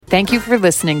Thank you for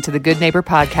listening to the Good Neighbor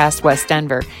Podcast, West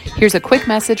Denver. Here's a quick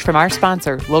message from our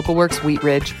sponsor, Local Works Wheat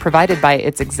Ridge, provided by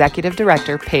its Executive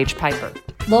Director, Paige Piper.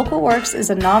 Local Works is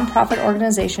a nonprofit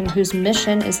organization whose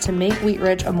mission is to make Wheat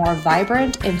Ridge a more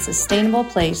vibrant and sustainable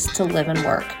place to live and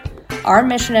work. Our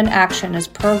mission and action is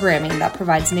programming that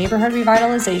provides neighborhood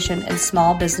revitalization and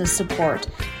small business support,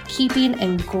 keeping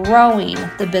and growing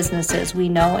the businesses we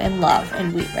know and love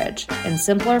in Wheat Ridge. In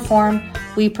simpler form,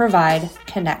 we provide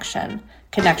connection.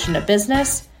 Connection to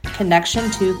business,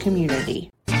 connection to community.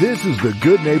 This is the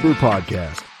Good Neighbor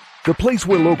Podcast, the place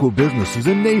where local businesses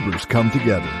and neighbors come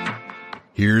together.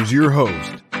 Here's your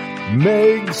host,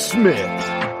 Meg Smith.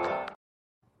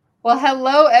 Well,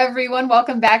 hello, everyone.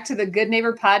 Welcome back to the Good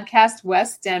Neighbor Podcast,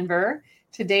 West Denver.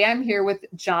 Today, I'm here with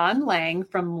John Lange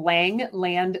from Lange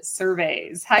Land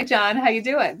Surveys. Hi, John. How you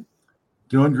doing?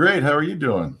 Doing great. How are you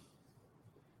doing?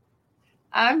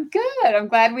 I'm good. I'm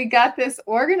glad we got this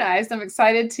organized. I'm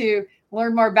excited to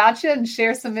learn more about you and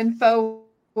share some info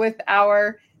with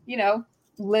our,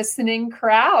 listening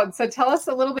crowd. So tell us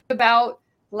a little bit about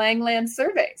Lange Land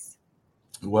Surveys.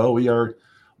 Well, we are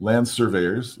land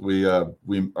surveyors. We are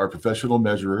professional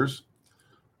measurers.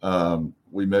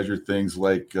 We measure things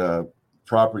like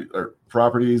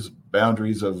properties,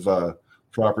 boundaries of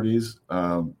properties.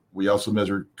 We also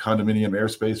measure condominium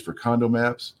airspace for condo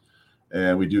maps,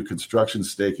 and we do construction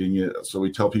staking. So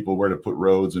we tell people where to put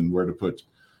roads and where to put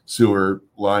sewer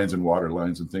lines and water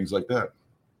lines and things like that.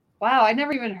 Wow, I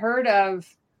never even heard of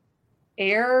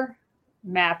air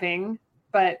mapping,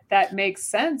 but that makes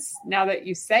sense now that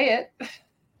you say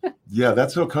it. Yeah,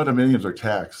 that's how condominiums are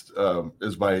taxed,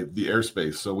 is by the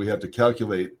airspace. So we have to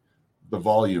calculate the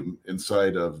volume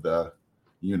inside of the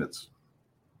units.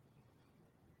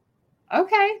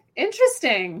 Okay,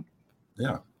 interesting.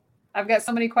 Yeah. I've got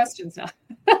so many questions now.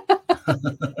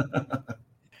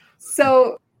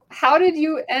 So how did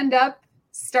you end up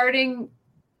starting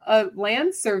a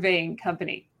land surveying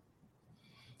company?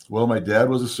 Well, my dad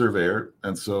was a surveyor,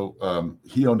 and so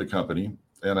he owned a company,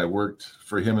 and I worked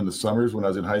for him in the summers when I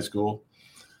was in high school.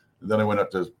 And then I went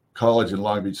up to college in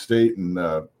Long Beach State, and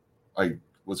I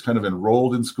was kind of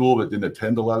enrolled in school, but didn't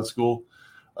attend a lot of school.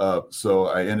 So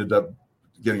I ended up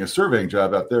getting a surveying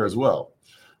job out there as well.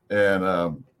 And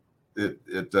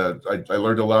I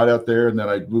learned a lot out there, and then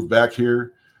I moved back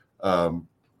here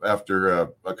after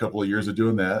a couple of years of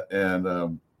doing that, and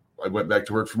I went back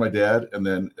to work for my dad. And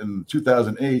then in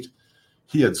 2008,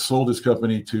 he had sold his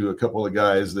company to a couple of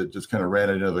guys that just kind of ran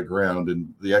it into the ground,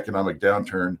 and the economic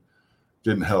downturn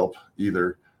didn't help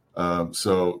either.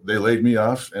 So they laid me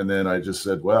off, and then I just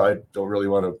said, well, I don't really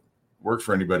want to work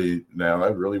for anybody now. I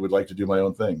really would like to do my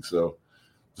own thing. So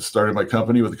just started my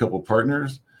company with a couple of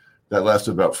partners. That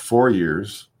lasted about 4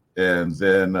 years. And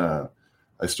then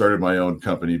I started my own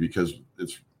company because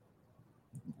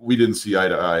we didn't see eye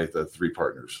to eye, the three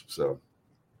partners.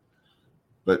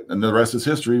 And the rest is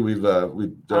history. We've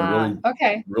done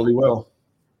really well.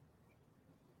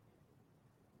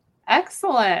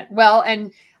 Excellent. Well,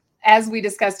 and as we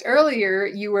discussed earlier,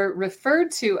 you were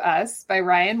referred to us by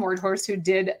Ryan Wardhorse, who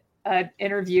did an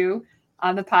interview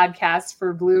on the podcast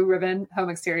for Blue Ribbon Home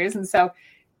Exteriors. And so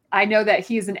I know that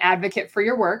he's an advocate for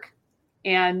your work,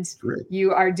 and Great.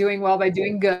 You are doing well by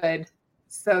doing good.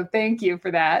 So thank you for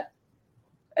that.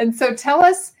 And so tell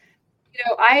us,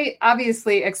 I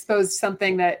obviously exposed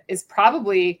something that is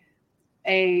probably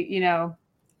a,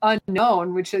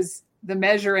 unknown, which is the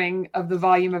measuring of the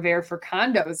volume of air for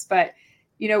condos. But,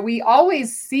 we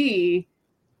always see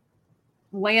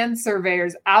land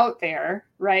surveyors out there,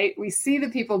 right? We see the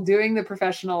people doing the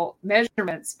professional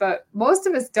measurements, but most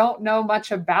of us don't know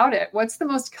much about it. What's the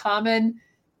most common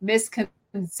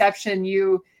misconception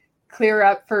you clear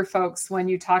up for folks when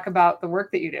you talk about the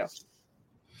work that you do?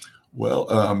 Well,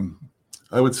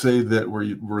 I would say that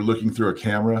we're looking through a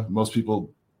camera. Most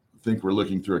people think we're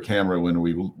looking through a camera when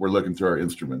we're looking through our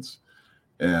instruments.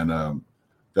 And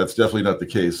that's definitely not the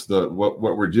case. What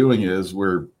we're doing is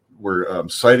we're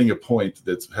citing a point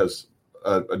that has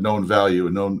a known value,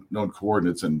 a known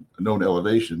coordinates, and a known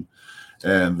elevation,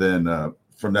 and then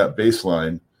from that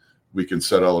baseline, we can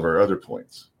set all of our other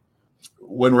points.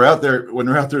 When we're out there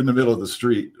in the middle of the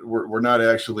street, we're not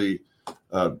actually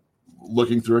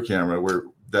looking through a camera.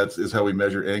 That is how we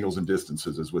measure angles and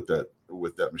distances, is with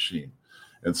that machine.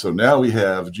 And so now we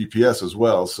have GPS as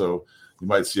well. So you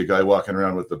might see a guy walking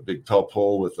around with a big tall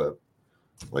pole with a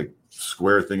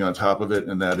square thing on top of it,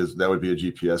 and that would be a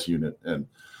GPS unit. And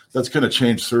that's going to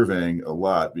change surveying a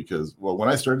lot because, well, when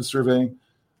I started surveying,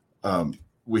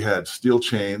 we had steel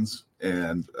chains,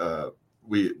 and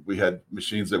we had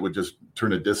machines that would just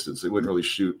turn a distance. They wouldn't really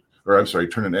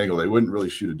turn an angle. They wouldn't really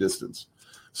shoot a distance.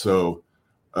 So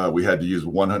we had to use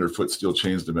 100-foot steel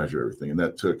chains to measure everything, and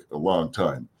that took a long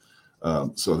time.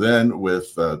 So then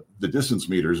with the distance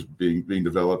meters being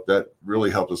developed, that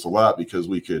really helped us a lot because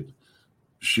we could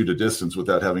shoot a distance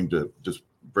without having to just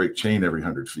break chain every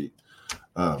 100 feet.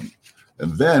 And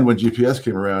then when GPS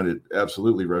came around, it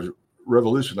absolutely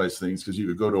revolutionized things because you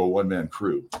could go to a one-man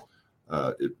crew.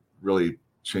 It really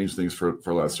changed things for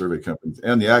a lot of survey companies,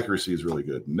 and the accuracy is really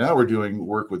good. Now we're doing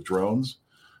work with drones.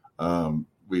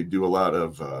 We do a lot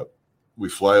of, we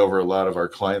fly over a lot of our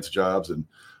clients' jobs, and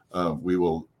we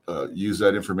will use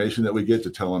that information that we get to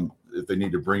tell them if they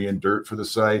need to bring in dirt for the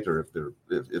site or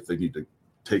if they need to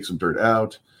take some dirt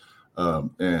out.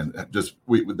 And just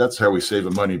that's how we save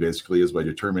the money basically, is by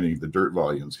determining the dirt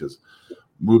volumes, because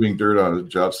moving dirt on a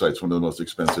job site is one of the most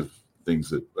expensive things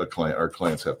that our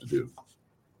clients have to do.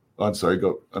 Oh, I'm sorry.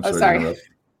 I'm sorry.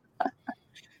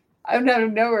 Oh,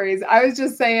 no worries. I was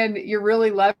just saying you're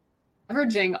really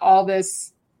leveraging all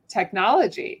this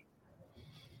technology.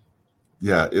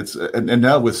 Yeah, it's and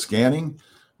now with scanning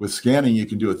you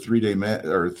can do a 3D map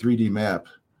or a 3D map,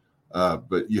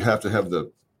 but you have to have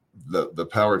the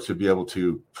power to be able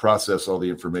to process all the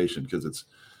information, because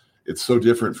it's so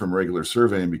different from regular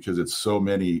surveying because it's so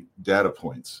many data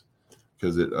points.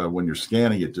 Because when you're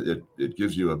scanning it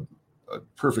gives you a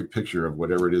perfect picture of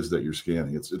whatever it is that you're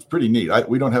scanning. It's pretty neat.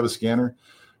 We don't have a scanner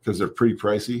because they're pretty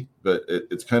pricey, but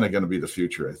it's kind of going to be the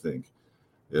future, I think,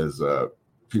 is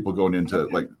people going into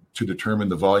like to determine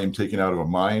the volume taken out of a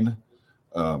mine.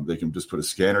 They can just put a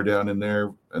scanner down in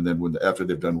there, and then after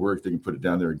they've done work, they can put it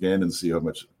down there again and see how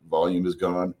much volume is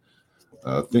gone.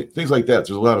 Things like that. There's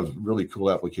a lot of really cool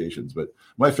applications, but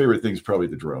my favorite thing is probably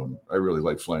the drone. I really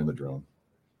like flying the drone.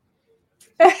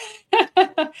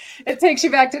 It takes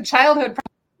you back to childhood,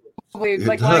 probably,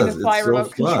 like wanting to fly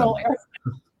remote control air.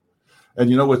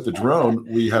 And with the drone,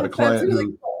 we had a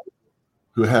client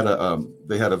who had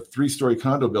they had a 3-story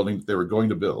condo building that they were going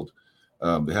to build.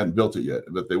 They hadn't built it yet,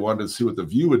 but they wanted to see what the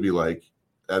view would be like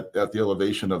at the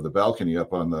elevation of the balcony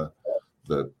up on the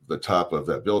top of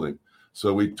that building.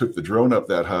 So we took the drone up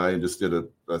that high and just did a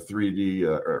 3D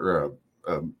or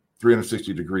a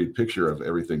 360-degree picture of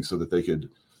everything so that they could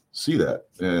see that.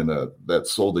 And that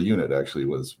sold the unit, actually,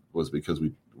 was because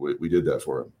we did that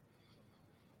for them.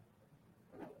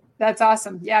 That's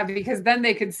awesome. Yeah, because then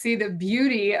they could see the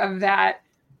beauty of that,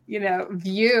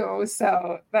 view.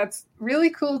 So that's really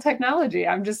cool technology.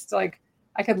 I'm just like,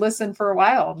 I could listen for a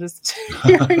while just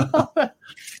hearing all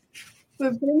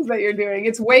the things that you're doing.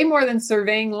 It's way more than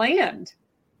surveying land.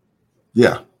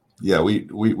 Yeah, we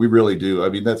really do. I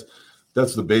mean, that's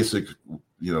the basic,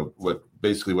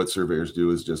 what surveyors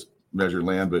do is just measure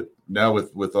land. But now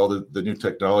with all the new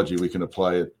technology, we can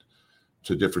apply it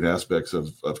to different aspects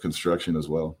of construction as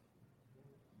well.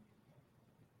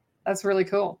 That's really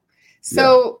cool.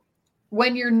 So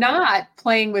when you're not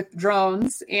playing with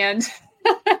drones and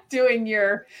doing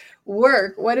your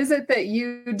work, what is it that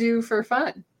you do for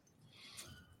fun?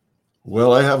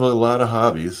 Well, I have a lot of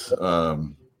hobbies. I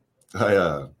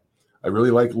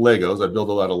really like Legos. I build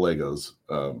a lot of Legos.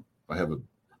 I have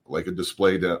a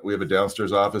display we have a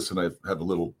downstairs office, and I have a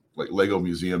little Lego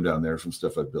museum down there from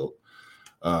stuff I built.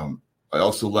 I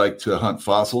also like to hunt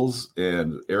fossils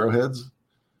and arrowheads,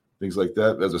 things like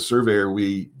that. As a surveyor,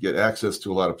 we get access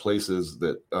to a lot of places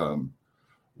that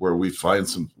where we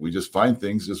just find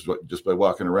things just by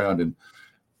walking around, and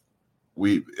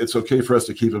it's okay for us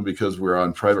to keep them because we're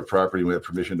on private property and we have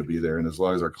permission to be there. And as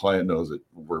long as our client knows it,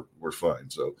 we're fine.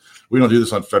 So we don't do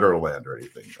this on federal land or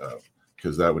anything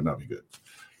because that would not be good.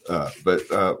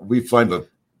 But we find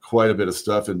quite a bit of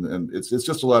stuff, and it's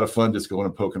just a lot of fun just going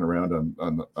and poking around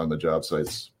on the job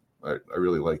sites. I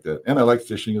really like that. And I like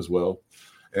fishing as well,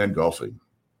 and golfing.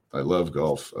 I love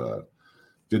golf.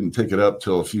 Didn't take it up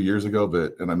till a few years ago,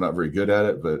 and I'm not very good at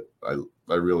it, but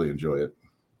I really enjoy it.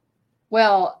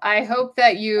 Well, I hope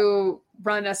that you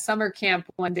run a summer camp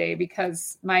one day,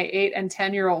 because my 8 and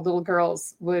 10-year-old little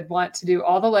girls would want to do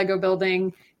all the Lego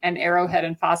building and arrowhead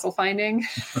and fossil finding.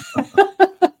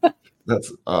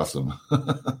 That's awesome.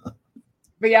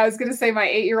 But yeah, I was going to say my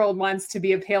 8-year-old wants to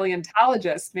be a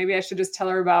paleontologist. Maybe I should just tell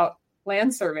her about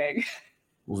land surveying.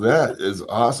 Well, that is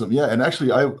awesome. Yeah, and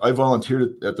actually, I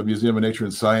volunteered at the Museum of Nature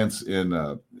and Science in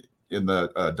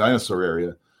the dinosaur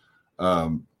area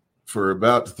for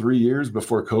about 3 years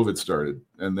before COVID started.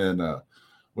 And then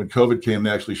when COVID came, they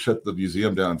actually shut the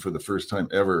museum down for the first time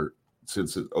ever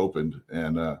since it opened.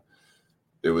 And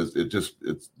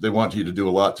they want you to do a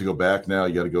lot to go back now.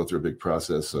 You got to go through a big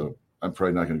process. So I'm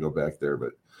probably not going to go back there,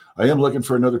 but I am looking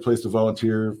for another place to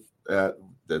volunteer at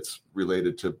that's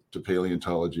related to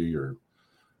paleontology or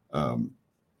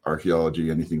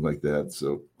archaeology, anything like that.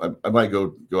 So I might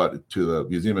go out to the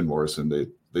museum in Morrison.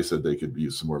 They said they could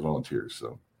use some more volunteers.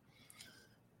 So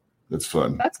that's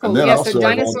fun. That's cool. And then Yeah, also so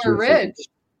Dinosaur Ridge.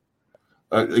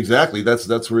 Exactly. That's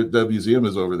where the museum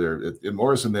is over there. In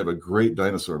Morrison, they have a great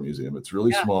dinosaur museum. It's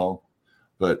really small,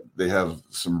 but they have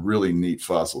some really neat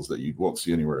fossils that you won't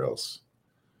see anywhere else.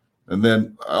 And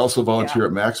then I also volunteer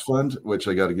at Max Fund, which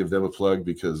I got to give them a plug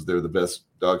because they're the best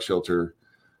dog shelter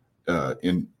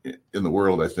in the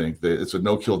world. I think it's a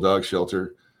no-kill dog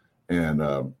shelter,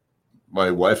 and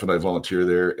my wife and I volunteer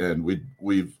there, and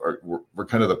we're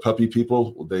kind of the puppy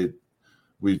people.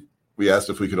 We asked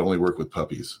if we could only work with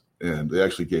puppies, and they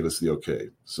actually gave us the okay.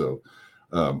 So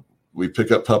we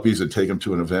pick up puppies and take them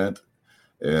to an event,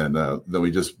 and then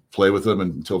we just play with them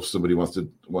until somebody wants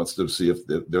to see if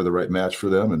they're the right match for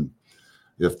them, and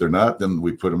if they're not, then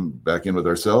we put them back in with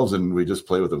ourselves, and we just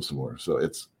play with them some more. So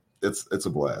it's a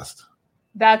blast.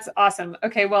 That's awesome.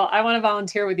 Okay, well, I want to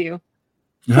volunteer with you.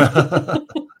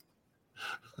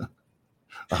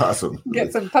 Awesome.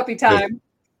 Get some puppy time.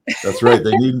 That's right.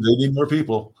 They need more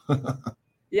people.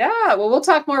 Yeah. Well, we'll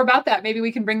talk more about that. Maybe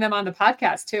we can bring them on the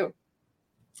podcast too.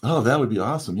 Oh, that would be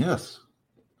awesome. Yes.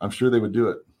 I'm sure they would do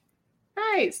it.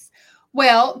 Nice.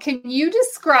 Well, can you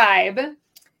describe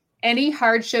any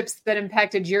hardships that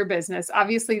impacted your business?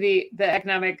 Obviously, the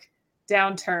economic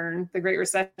downturn, the Great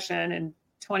Recession in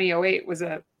 2008 was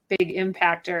a big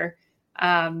impactor.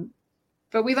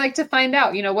 But we like to find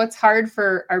out, what's hard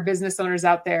for our business owners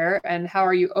out there, and how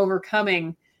are you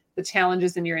overcoming the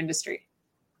challenges in your industry?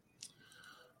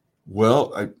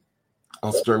 Well,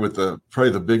 I'll start with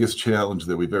probably the biggest challenge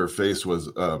that we've ever faced was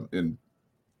on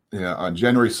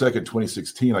January 2nd,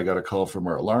 2016, I got a call from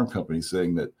our alarm company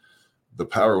saying that the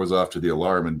power was off to the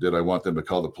alarm, and did I want them to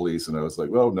call the police? And I was like,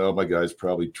 well, no, my guys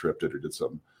probably tripped it or did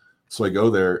something. So I go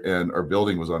there, and our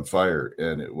building was on fire,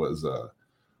 and it was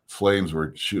flames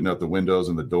were shooting out the windows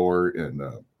and the door, and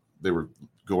they were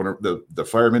going. The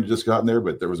firemen had just gotten there,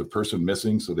 but there was a person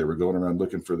missing, so they were going around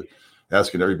looking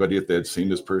asking everybody if they had seen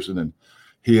this person, and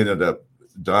he ended up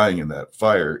dying in that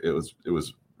fire. It was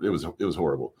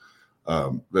horrible.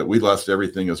 But we lost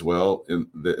everything as well in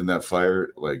that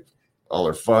fire, like all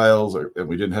our files, and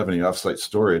we didn't have any offsite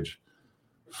storage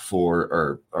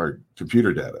for our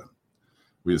computer data.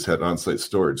 We just had on-site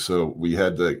storage. So we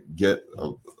had to get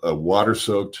a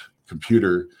water-soaked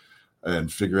computer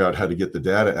and figure out how to get the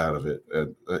data out of it.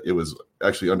 And it was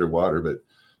actually underwater, but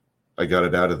I got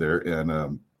it out of there.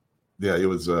 And it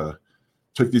was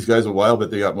took these guys a while, but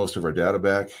they got most of our data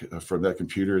back from that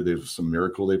computer. There's some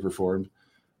miracle they performed.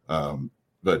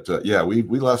 But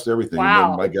we lost everything.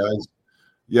 Wow. And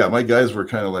then my guys were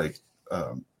kind of like,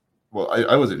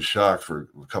 I was in shock for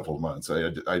a couple of months.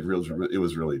 I realized it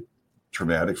was really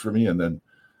traumatic for me. And then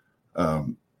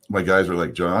my guys were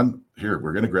like, John, here,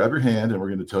 we're going to grab your hand and we're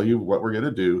going to tell you what we're going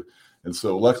to do. And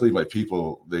so luckily my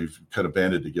people, they've kind of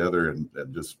banded together and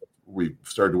just, we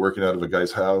started working out of a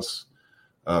guy's house,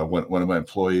 one of my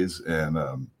employees, and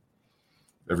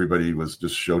everybody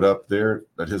just showed up there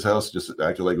at his house, just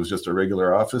acted like it was just a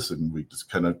regular office. And we just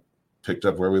kind of picked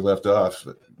up where we left off,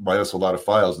 minus a lot of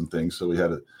files and things. So we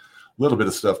had a little bit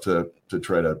of stuff to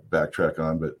try to backtrack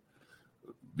on, but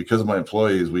because of my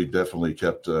employees, we definitely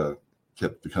kept the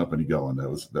company going.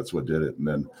 That's what did it. And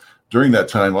then during that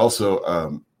time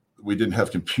also, we didn't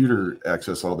have computer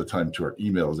access all the time to our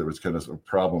emails. There was kind of a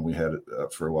problem we had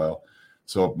for a while.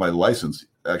 So my license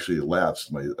actually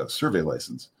lapsed, my survey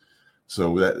license.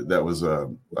 So that was,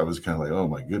 I was kind of like, oh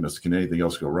my goodness, can anything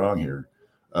else go wrong here?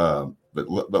 But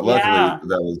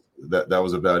luckily that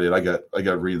was about it. I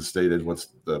got reinstated once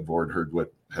the board heard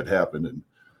what had happened,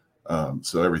 and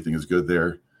so everything is good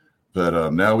there.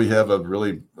 But now we have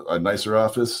a nicer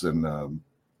office, and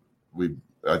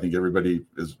I think everybody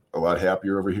is a lot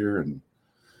happier over here. And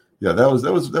yeah, that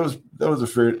was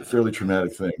a fairly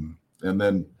traumatic thing. And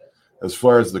then as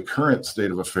far as the current state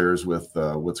of affairs with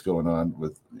what's going on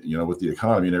with the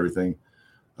economy and everything,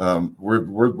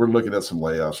 we're looking at some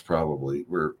layoffs probably.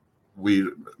 We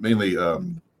mainly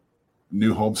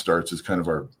new home starts is kind of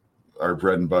our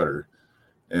bread and butter,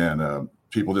 and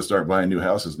people just aren't buying new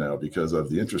houses now because of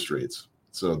the interest rates.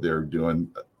 So they're doing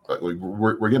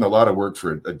we're getting a lot of work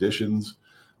for additions,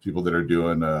 people that are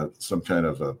doing some kind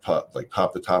of pop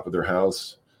the top of their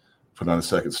house, put on a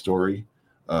second story.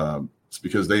 It's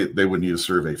because they would need a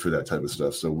survey for that type of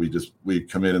stuff. So we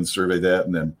come in and survey that,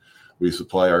 and then we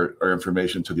supply our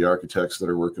information to the architects that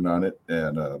are working on it,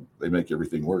 and they make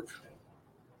everything work.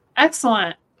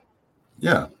 Excellent.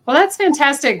 Yeah. Well, that's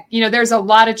fantastic. There's a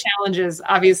lot of challenges,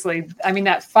 obviously. I mean,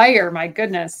 that fire, my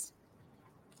goodness.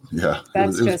 Yeah, it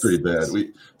was pretty bad.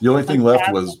 The only thing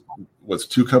left was was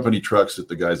 2 company trucks that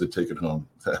the guys had taken home.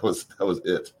 That was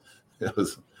it. It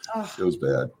was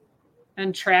bad.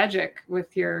 And tragic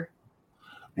with your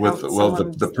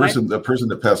the person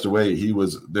that passed away,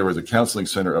 there was a counseling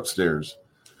center upstairs.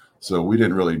 So we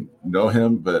didn't really know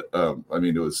him, but I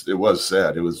mean, it was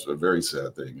sad. It was a very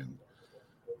sad thing,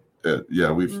 and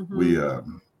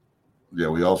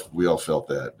we all felt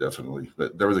that, definitely.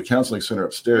 But there was a counseling center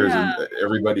upstairs, and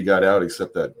everybody got out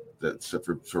except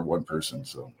for one person.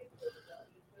 So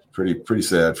pretty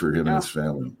sad for him and his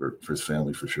family, or for his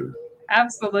family for sure.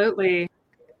 Absolutely,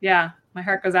 yeah. My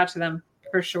heart goes out to them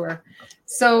for sure.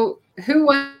 So who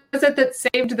was it that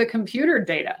saved the computer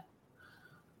data?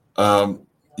 I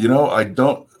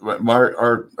don't.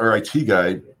 Our IT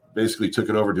guy basically took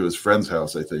it over to his friend's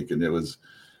house, I think, and it was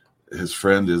his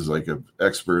friend is like an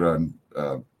expert on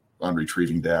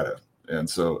retrieving data, and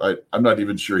so I'm not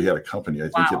even sure he had a company. I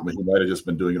think he might have just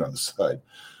been doing it on the side.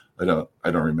 I don't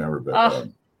remember, but I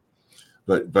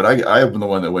have been the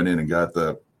one that went in and got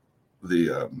the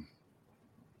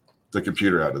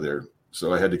computer out of there,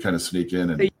 so I had to kind of sneak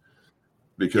in and.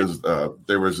 Because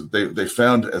they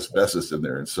found asbestos in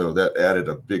there, and so that added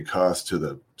a big cost to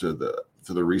the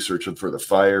research and for the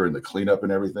fire and the cleanup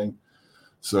and everything.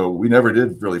 So we never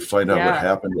did really find out what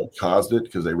happened, what caused it,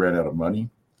 because they ran out of money.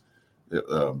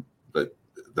 But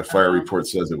the fire report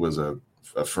says it was a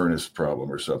furnace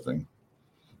problem or something.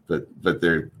 But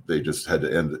they just had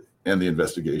to end the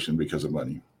investigation because of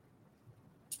money.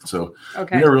 So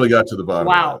we never really got to the bottom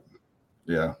of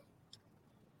that. Yeah.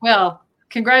 Well.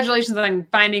 Congratulations on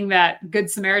finding that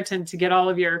good Samaritan to get all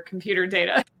of your computer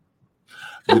data.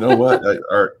 You know what?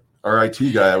 Our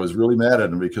IT guy, I was really mad at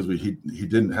him because he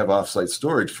didn't have offsite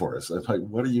storage for us. I'm like,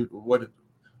 what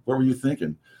were you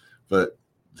thinking? But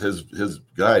his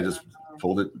guy just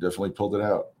pulled it off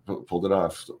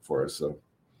for us. So.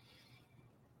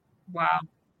 Wow.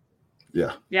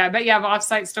 Yeah. Yeah, I bet you have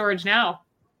offsite storage now.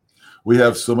 We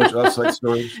have so much offsite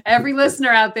storage. Every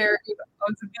listener out there who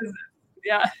owns a business.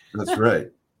 Yeah, that's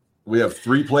right. We have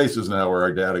 3 places now where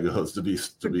our data goes to be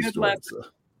stored. So.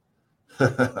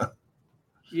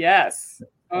 Yes,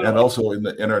 totally. And also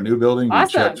in our new building, we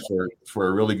checked for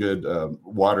a really good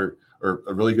water or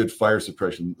a really good fire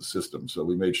suppression system. So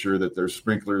we made sure that there's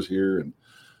sprinklers here and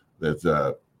that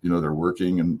they're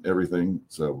working and everything.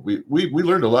 So we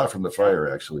learned a lot from the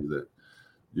fire, actually, that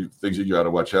things you got to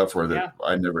watch out for that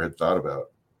I never had thought about.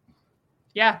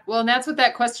 Yeah. Well, and that's what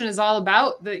that question is all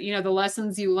about. The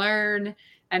lessons you learn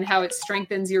and how it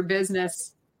strengthens your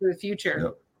business for the future.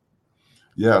 Yep.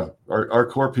 Yeah. Our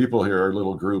core people here, our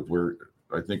little group,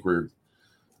 I think we're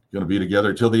going to be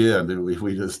together till the end.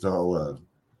 We just all,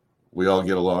 we all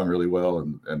get along really well.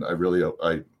 And I really,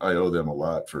 I owe them a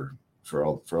lot for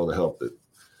all the help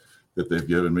that they've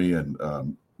given me and,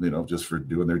 just for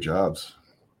doing their jobs.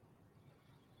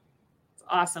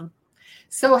 Awesome.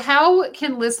 So how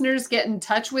can listeners get in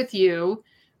touch with you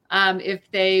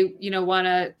if they, want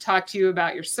to talk to you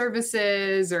about your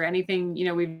services or anything,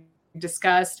 we've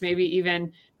discussed, maybe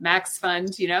even Max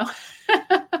Fund,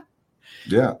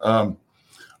 Yeah.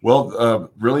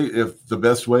 Really, if the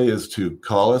best way is to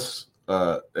call us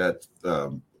at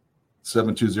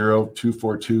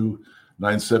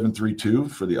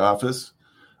 720-242-9732 for the office.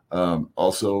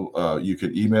 Also, you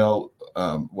can email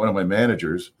one of my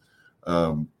managers.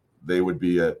 They would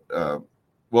be at,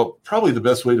 probably the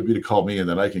best way to be to call me, and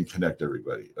then I can connect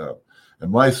everybody.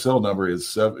 And my cell number is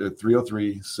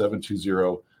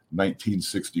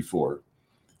 303-720-1964.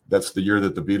 That's the year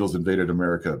that the Beatles invaded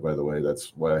America, by the way.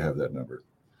 That's why I have that number.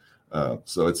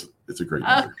 So it's a great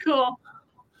number. Oh,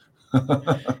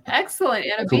 cool. Excellent.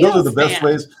 And so those are the best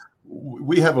ways.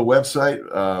 We have a website,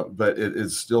 but it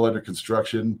is still under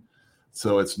construction.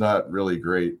 So it's not really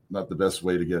great, not the best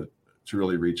way to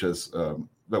really reach us.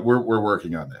 But we're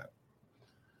working on that.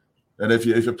 And if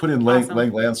you put in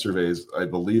Lange land surveys, I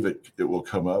believe it will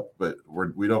come up, but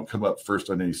we don't come up first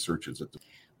on any searches.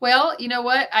 Well, you know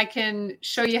what? I can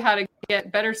show you how to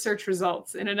get better search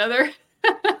results in another.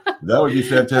 That would be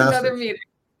fantastic. Another meeting.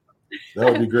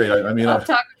 That would be great. I'll talk with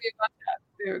you about that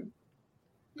soon.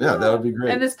 Yeah, that would be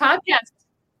great. And the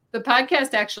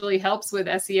podcast actually helps with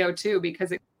SEO too,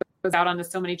 because it goes out onto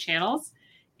so many channels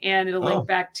and it'll link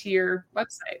back to your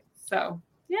website. So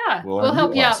yeah, we'll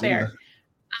help you out there.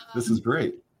 This is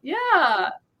great.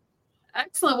 Yeah.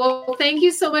 Excellent. Well, thank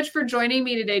you so much for joining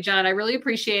me today, John. I really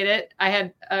appreciate it. I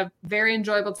had a very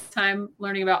enjoyable time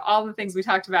learning about all the things we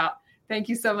talked about. Thank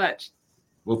you so much.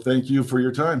 Well, thank you for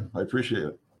your time. I appreciate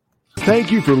it.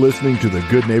 Thank you for listening to the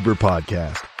Good Neighbor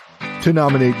Podcast. To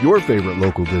nominate your favorite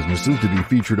local businesses to be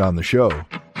featured on the show,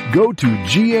 go to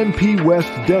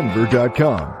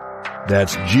gnpwestdenver.com.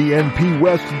 That's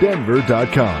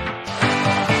GNPWestDenver.com.